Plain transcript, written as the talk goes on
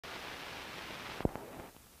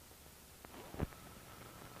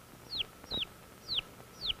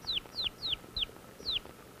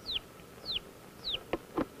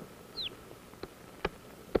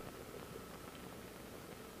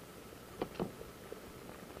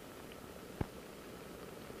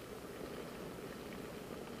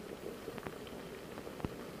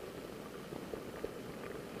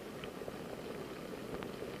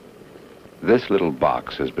This little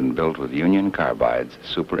box has been built with Union Carbide's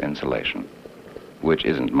super insulation, which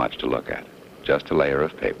isn't much to look at. Just a layer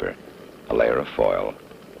of paper, a layer of foil,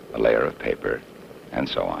 a layer of paper, and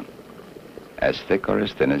so on. As thick or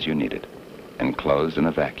as thin as you need it, enclosed in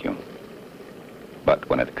a vacuum. But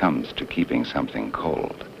when it comes to keeping something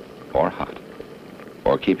cold or hot,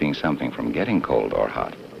 or keeping something from getting cold or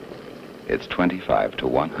hot, it's 25 to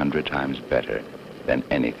 100 times better than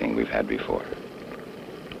anything we've had before.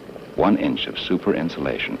 1 inch of super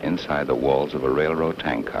insulation inside the walls of a railroad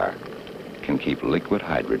tank car can keep liquid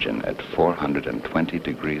hydrogen at 420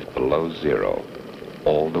 degrees below zero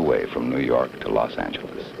all the way from New York to Los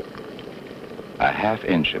Angeles. A ½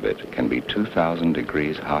 inch of it can be 2,000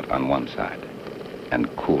 degrees hot on one side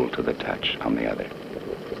and cool to the touch on the other.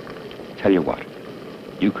 Tell you what,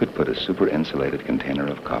 you could put a super insulated container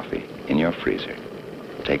of coffee in your freezer,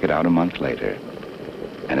 take it out a month later,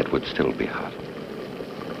 and it would still be hot.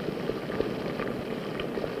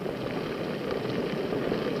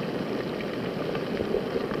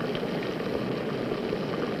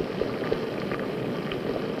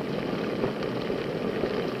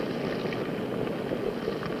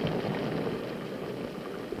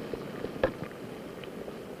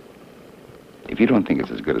 If you don't think it's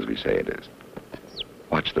as good as we say it is,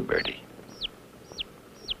 watch the birdie.